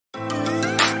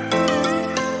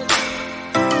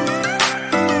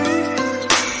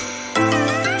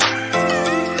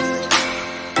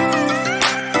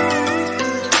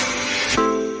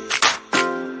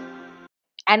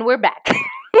And we're back.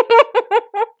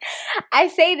 I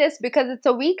say this because it's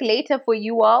a week later for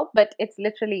you all, but it's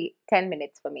literally 10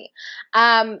 minutes for me.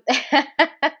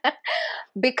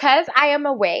 Because I am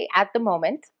away at the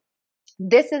moment,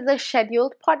 this is a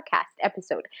scheduled podcast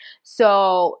episode.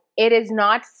 So it is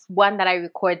not one that I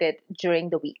recorded during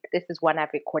the week. This is one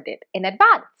I've recorded in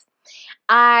advance.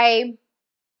 I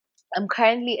am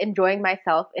currently enjoying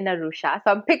myself in Arusha.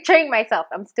 So I'm picturing myself,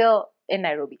 I'm still in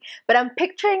Nairobi, but I'm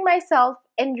picturing myself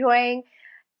enjoying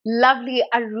lovely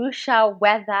Arusha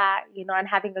weather, and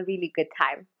having a really good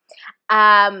time.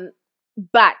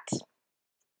 But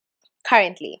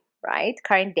currently, right,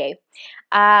 current day,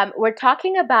 we're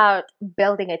talking about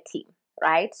building a team,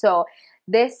 right? So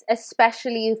this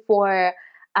especially for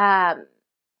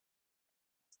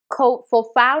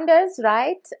for founders,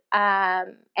 right?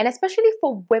 And especially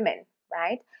for women,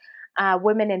 right?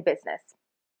 Women in business.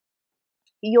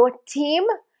 Your team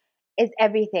is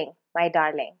everything, my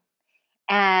darling.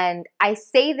 And I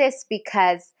say this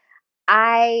because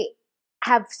I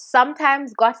have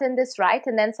sometimes gotten this right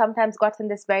and then sometimes gotten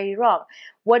this very wrong.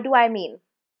 What do I mean?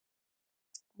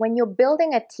 When you're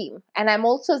building a team, and I'm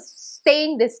also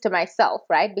saying this to myself,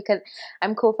 right? Because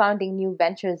I'm co-founding new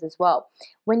ventures as well.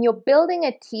 When you're building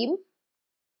a team,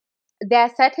 there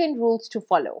are certain rules to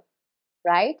follow,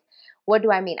 right? What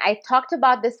do I mean? I talked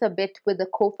about this a bit with the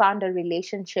co-founder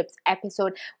relationships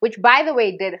episode, which, by the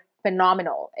way, did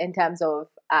phenomenal in terms of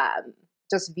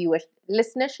just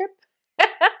listenership.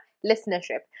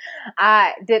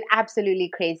 Did absolutely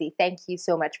crazy. Thank you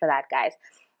so much for that, guys.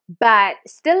 But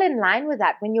still in line with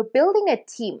that, when you're building a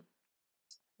team,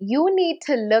 you need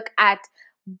to look at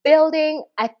building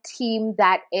a team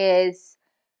that is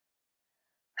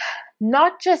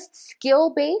not just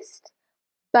skill-based,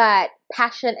 but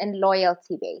passion and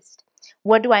loyalty based.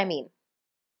 What do I mean?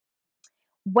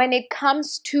 When it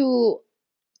comes to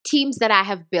teams that I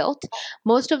have built,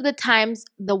 most of the times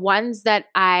the ones that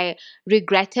I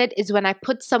regretted is when I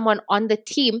put someone on the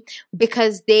team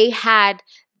because they had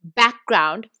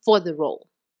background for the role.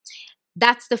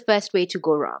 That's the first way to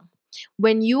go wrong.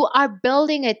 When you are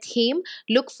building a team,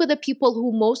 look for the people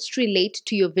who most relate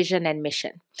to your vision and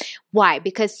mission. Why?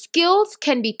 Because skills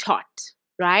can be taught,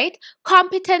 right?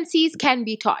 Competencies can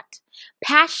be taught.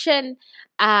 Passion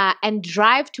and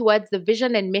drive towards the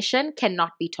vision and mission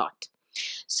cannot be taught.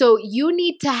 So you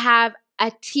need to have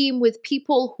a team with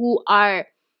people who are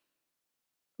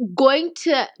going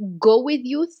to go with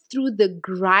you through the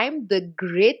grime, the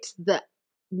grit, the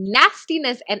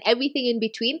nastiness, and everything in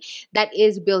between that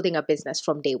is building a business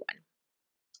from day one.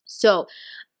 So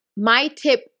my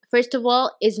tip, first of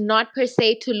all, is not per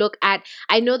se to look at,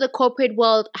 I know the corporate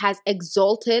world has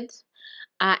exalted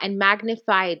and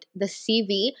magnified the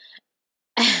CV.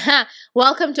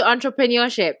 Welcome to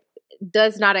entrepreneurship.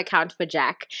 Does not account for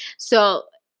Jack. So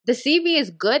the CV is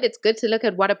good. It's good to look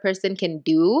at what a person can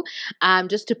do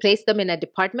just to place them in a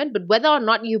department. But whether or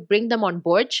not you bring them on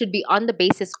board should be on the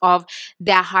basis of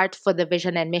their heart for the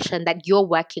vision and mission that you're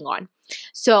working on.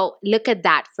 So look at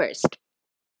that first.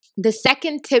 The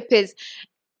second tip is,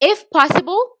 if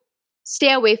possible,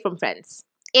 stay away from friends,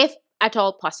 if at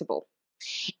all possible.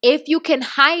 If you can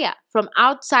hire from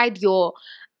outside your,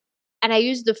 and I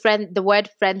use the word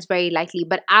friends very lightly,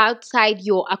 but outside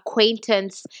your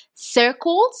acquaintance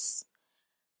circles,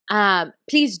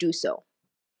 please do so.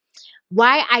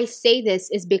 Why I say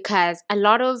this is because a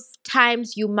lot of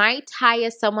times you might hire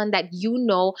someone that you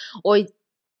know, or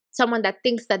someone that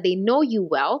thinks that they know you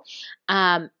well,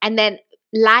 and then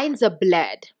lines are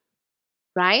blurred.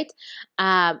 Right?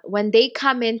 When they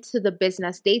come into the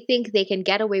business, they think they can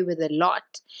get away with a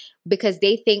lot because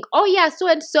they think, oh yeah, so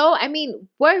and so, I mean,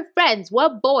 we're friends,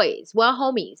 we're boys, we're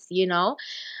homies, you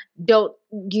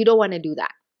don't want to do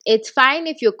that. It's fine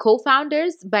if you're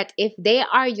co-founders, but if they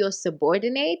are your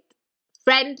subordinate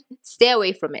friend, stay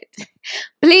away from it.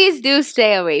 Please do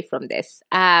stay away from this.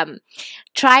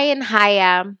 Try and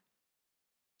hire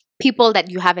people that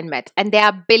you haven't met, and there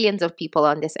are billions of people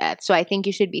on this earth, so I think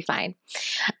you should be fine,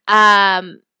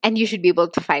 and you should be able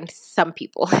to find some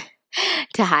people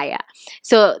to hire.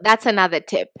 So that's another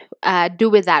tip.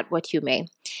 Do with that what you may.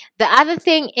 The other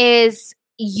thing is,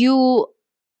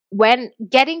 when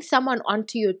getting someone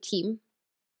onto your team,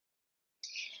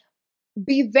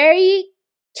 be very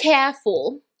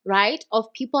careful, right,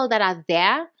 of people that are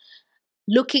there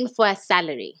looking for a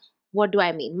salary. What do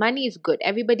I mean? Money is good.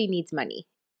 Everybody needs money.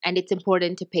 And it's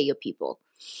important to pay your people.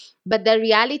 But the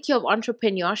reality of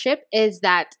entrepreneurship is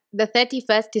that the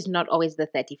 31st is not always the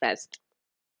 31st.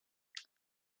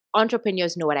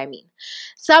 Entrepreneurs know what I mean.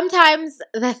 Sometimes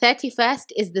the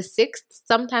 31st is the 6th.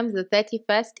 Sometimes the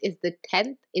 31st is the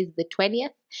 10th, is the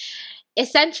 20th.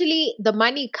 essentially the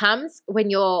money comes when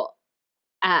your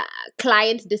uh,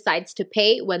 client decides to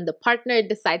pay, when the partner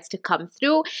decides to come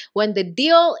through, when the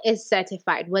deal is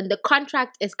certified, when the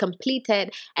contract is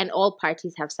completed, and all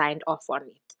parties have signed off on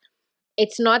it.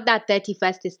 It's not that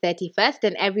 31st is 31st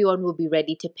and everyone will be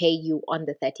ready to pay you on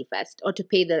the 31st, or to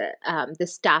pay the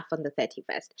staff on the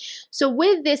 31st. So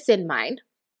with this in mind,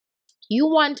 you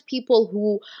want people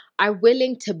who are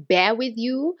willing to bear with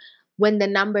you when the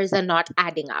numbers are not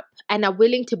adding up, and are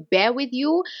willing to bear with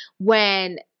you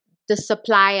when the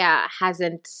supplier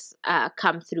hasn't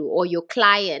come through, or your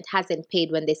client hasn't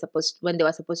paid when they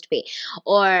were supposed to pay,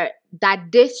 or that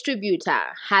distributor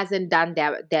hasn't done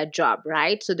their job,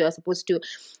 right? So they were supposed to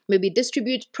maybe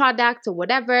distribute products or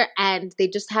whatever, and they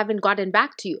just haven't gotten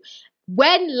back to you.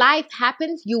 When life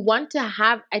happens, you want to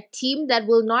have a team that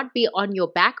will not be on your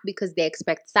back because they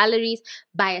expect salaries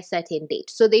by a certain date.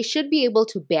 So they should be able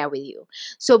to bear with you.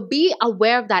 So be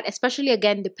aware of that, especially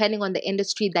again, depending on the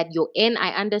industry that you're in. I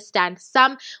understand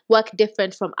some work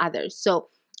different from others. So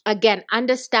again,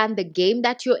 understand the game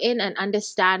that you're in and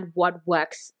understand what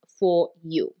works for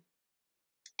you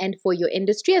and for your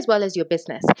industry as well as your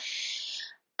business.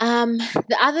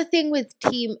 The other thing with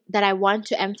team that I want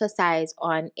to emphasize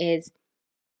on is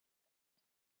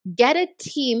get a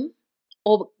team,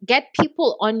 or get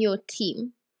people on your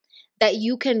team that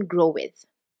you can grow with.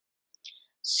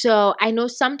 So I know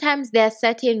sometimes there are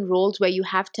certain roles where you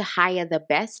have to hire the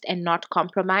best and not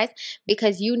compromise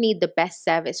because you need the best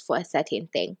service for a certain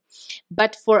thing.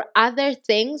 But for other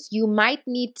things, you might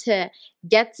need to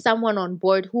get someone on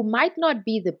board who might not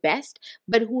be the best,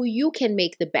 but who you can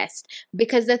make the best.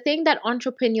 Because the thing that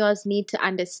entrepreneurs need to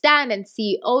understand and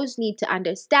CEOs need to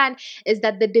understand is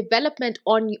that the development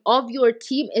of your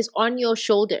team is on your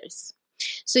shoulders.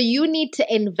 So you need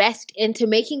to invest into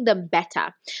making them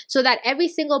better, so that every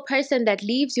single person that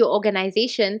leaves your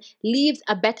organization leaves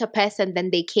a better person than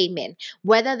they came in.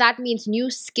 Whether that means new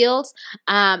skills,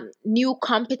 new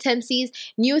competencies,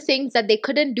 new things that they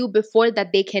couldn't do before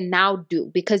that they can now do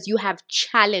because you have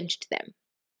challenged them.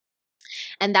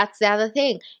 And that's the other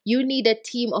thing. You need a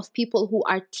team of people who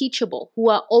are teachable, who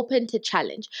are open to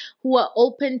challenge, who are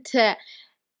open to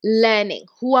learning,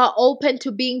 who are open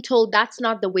to being told that's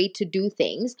not the way to do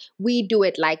things. We do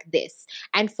it like this.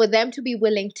 And for them to be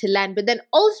willing to learn, but then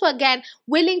also again,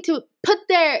 willing to put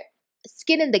their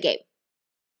skin in the game,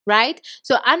 right?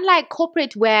 So unlike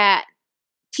corporate where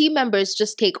team members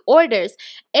just take orders,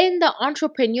 in the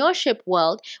entrepreneurship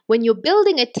world, when you're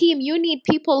building a team, you need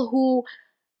people who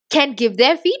can give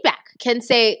their feedback, can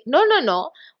say,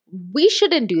 no, we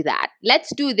shouldn't do that.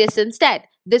 Let's do this instead.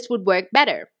 This would work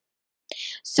better.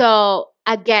 So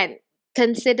again,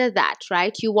 consider that,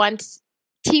 right? You want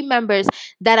team members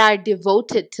that are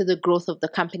devoted to the growth of the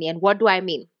company. And what do I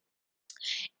mean?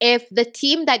 If the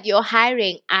team that you're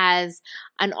hiring as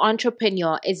an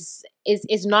entrepreneur is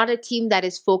not a team that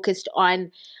is focused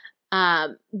on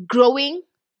growing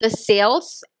the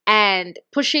sales and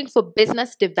pushing for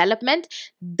business development,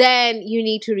 then you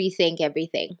need to rethink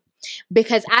everything.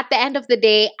 Because at the end of the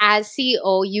day, as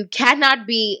CEO, you cannot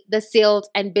be the sales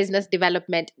and business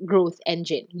development growth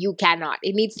engine. You cannot.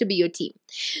 It needs to be your team.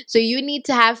 So you need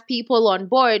to have people on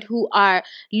board who are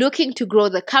looking to grow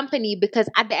the company, because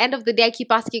at the end of the day, I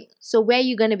keep asking, so where are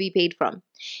you going to be paid from?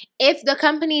 If the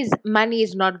company's money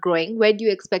is not growing, where do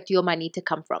you expect your money to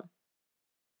come from?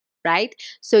 Right?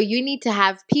 So you need to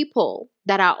have people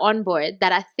that are on board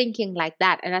that are thinking like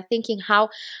that and are thinking, how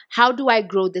do I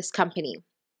grow this company?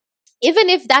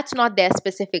 Even if that's not their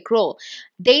specific role,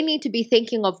 they need to be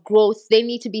thinking of growth. They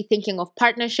need to be thinking of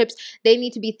partnerships. They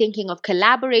need to be thinking of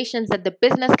collaborations that the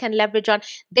business can leverage on.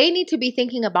 They need to be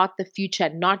thinking about the future,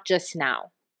 not just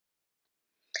now.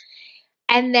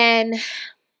 And then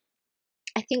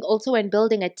I think also when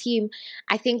building a team,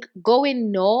 I think go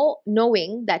in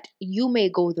knowing that you may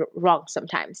go wrong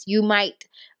sometimes. You might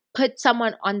put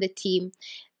someone on the team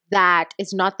that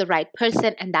is not the right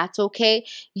person, and that's okay.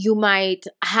 You might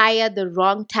hire the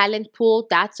wrong talent pool,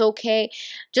 that's okay.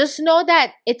 Just know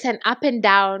that it's an up and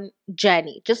down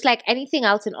journey. Just like anything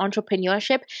else in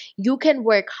entrepreneurship, you can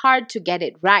work hard to get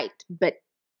it right, but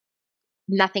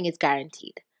nothing is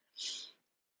guaranteed.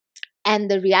 And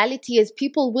the reality is,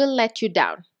 people will let you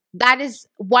down. That is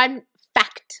one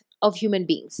fact of human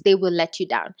beings. They will let you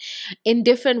down in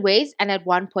different ways and at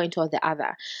one point or the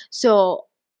other. So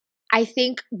I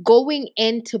think going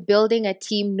into building a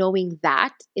team knowing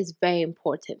that is very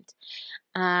important.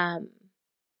 And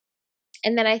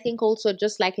then I think also,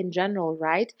 just like in general,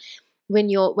 right? When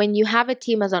you have a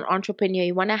team as an entrepreneur,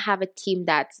 you want to have a team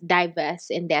that's diverse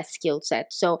in their skill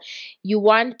set. So you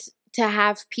want to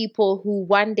have people who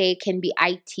one day can be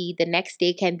IT, the next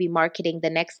day can be marketing, the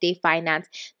next day finance,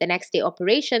 the next day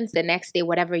operations, the next day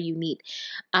whatever you need.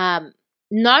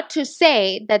 Not to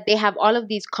say that they have all of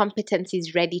these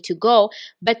competencies ready to go,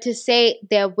 but to say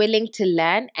they're willing to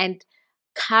learn and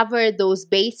cover those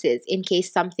bases in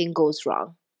case something goes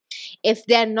wrong. If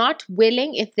they're not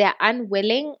willing, if they're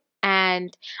unwilling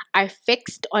and are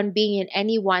fixed on being in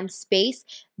any one space,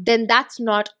 then that's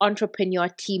not entrepreneur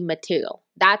team material.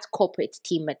 That's corporate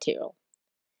team material.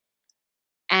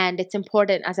 And it's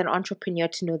important as an entrepreneur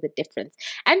to know the difference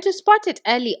and to spot it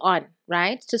early on,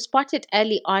 right? To spot it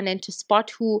early on and to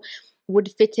spot who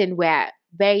would fit in where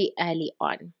very early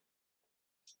on.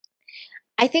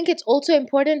 I think it's also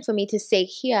important for me to say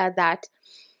here that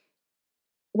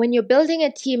when you're building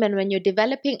a team and when you're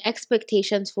developing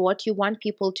expectations for what you want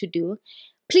people to do,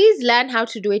 please learn how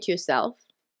to do it yourself.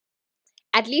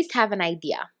 At least have an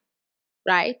idea,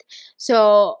 right?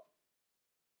 So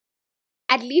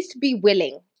at least be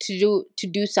willing to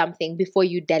do something before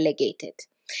you delegate it.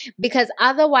 Because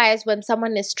otherwise, when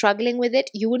someone is struggling with it,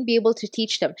 you wouldn't be able to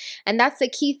teach them. And that's the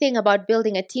key thing about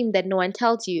building a team that no one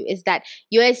tells you, is that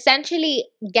you're essentially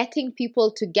getting people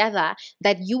together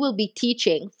that you will be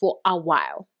teaching for a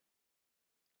while.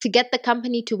 To get the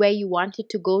company to where you want it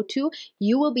to go to,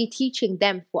 you will be teaching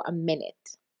them for a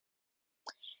minute.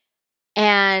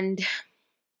 And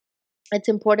it's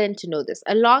important to know this.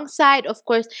 Alongside, of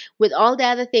course, with all the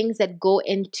other things that go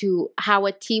into how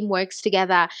a team works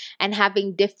together and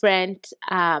having different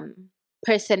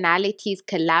personalities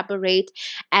collaborate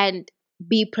and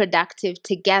be productive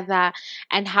together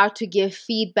and how to give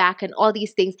feedback and all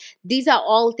these things. These are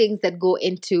all things that go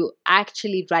into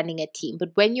actually running a team. But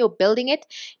when you're building it,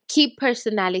 keep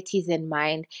personalities in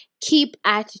mind, keep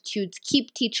attitudes,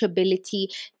 keep teachability,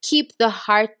 keep the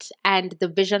heart and the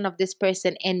vision of this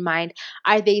person in mind.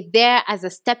 Are they there as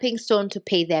a stepping stone to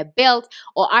pay their bills,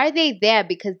 or are they there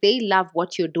because they love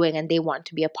what you're doing and they want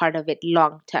to be a part of it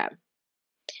long term?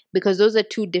 Because those are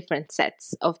two different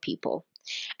sets of people.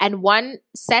 And one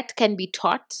set can be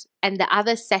taught and the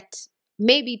other set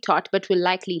may be taught but will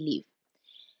likely leave.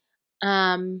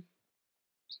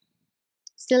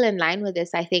 Still in line with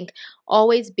this, I think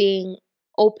always being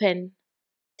open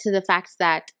to the fact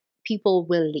that people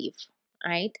will leave,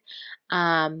 right?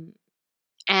 And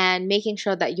making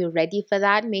sure that you're ready for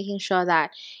that, making sure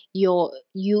that you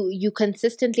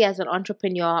consistently as an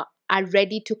entrepreneur are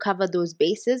ready to cover those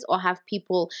bases or have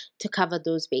people to cover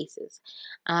those bases.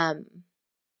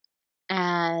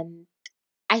 And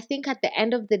I think at the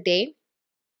end of the day,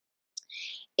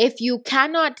 if you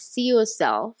cannot see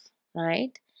yourself,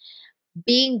 right,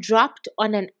 being dropped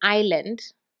on an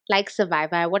island like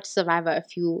Survivor. I watched Survivor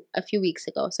a few weeks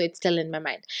ago, so it's still in my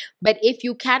mind. But if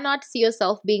you cannot see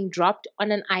yourself being dropped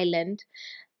on an island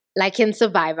like in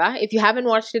Survivor, if you haven't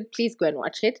watched it, please go and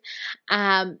watch it,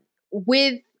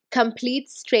 with complete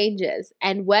strangers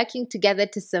and working together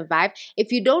to survive.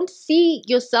 If you don't see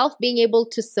yourself being able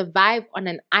to survive on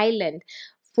an island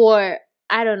for,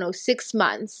 I don't know, 6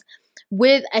 months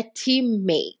with a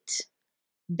teammate,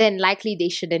 then likely they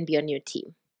shouldn't be on your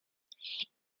team.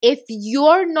 If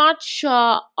you're not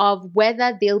sure of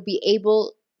whether they'll be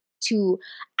able to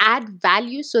add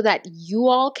value so that you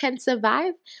all can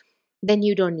survive, then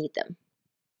you don't need them.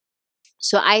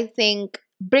 So I think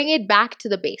bring it back to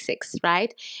the basics,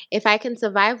 right? If I can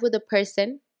survive with a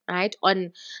person, right,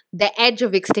 on the edge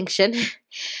of extinction,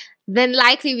 then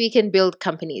likely we can build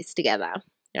companies together,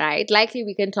 right? Likely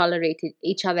we can tolerate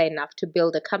each other enough to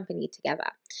build a company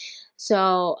together.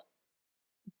 So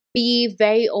be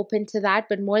very open to that.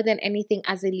 But more than anything,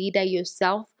 as a leader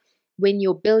yourself, when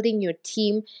you're building your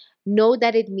team, know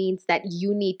that it means that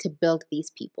you need to build these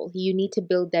people. You need to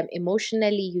build them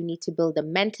emotionally. You need to build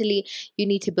them mentally. You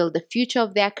need to build the future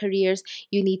of their careers.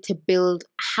 You need to build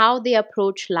how they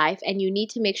approach life. And you need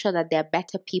to make sure that they're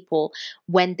better people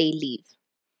when they leave.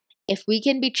 If we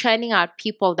can be churning out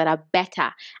people that are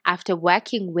better after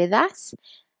working with us,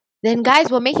 then guys,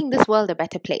 we're making this world a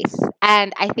better place.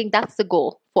 And I think that's the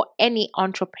goal for any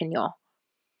entrepreneur,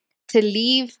 to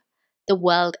leave the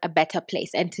world a better place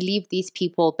and to leave these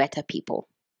people better people.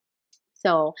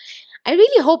 So I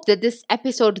really hope that this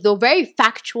episode, though very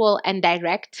factual and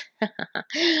direct,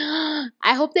 I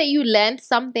hope that you learned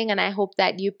something, and I hope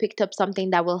that you picked up something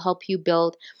that will help you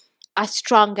build a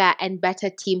stronger and better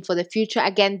team for the future.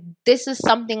 Again, this is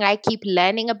something I keep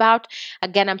learning about.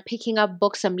 Again, I'm picking up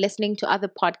books, I'm listening to other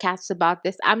podcasts about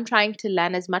this. I'm trying to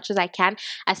learn as much as I can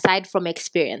aside from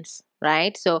experience,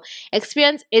 right? So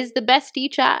experience is the best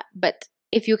teacher, but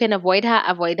if you can avoid her,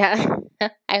 avoid her.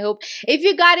 I hope if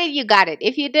you got it, you got it.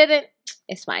 If you didn't,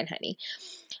 it's fine, honey.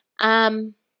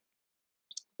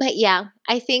 But yeah,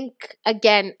 I think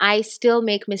again, I still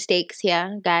make mistakes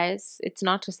here, guys. It's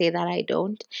not to say that I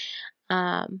don't.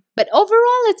 But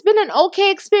overall, it's been an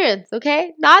okay experience.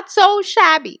 Okay, not so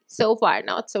shabby so far.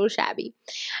 Not so shabby.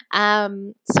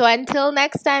 So until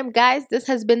next time, guys, this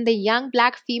has been the Young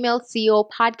Black Female CEO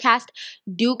podcast.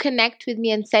 Do connect with me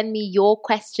and send me your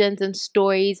questions and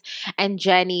stories and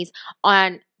journeys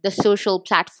on the social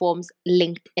platforms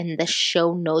linked in the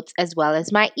show notes, as well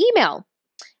as my email.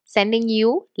 Sending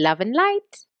you love and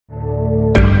light.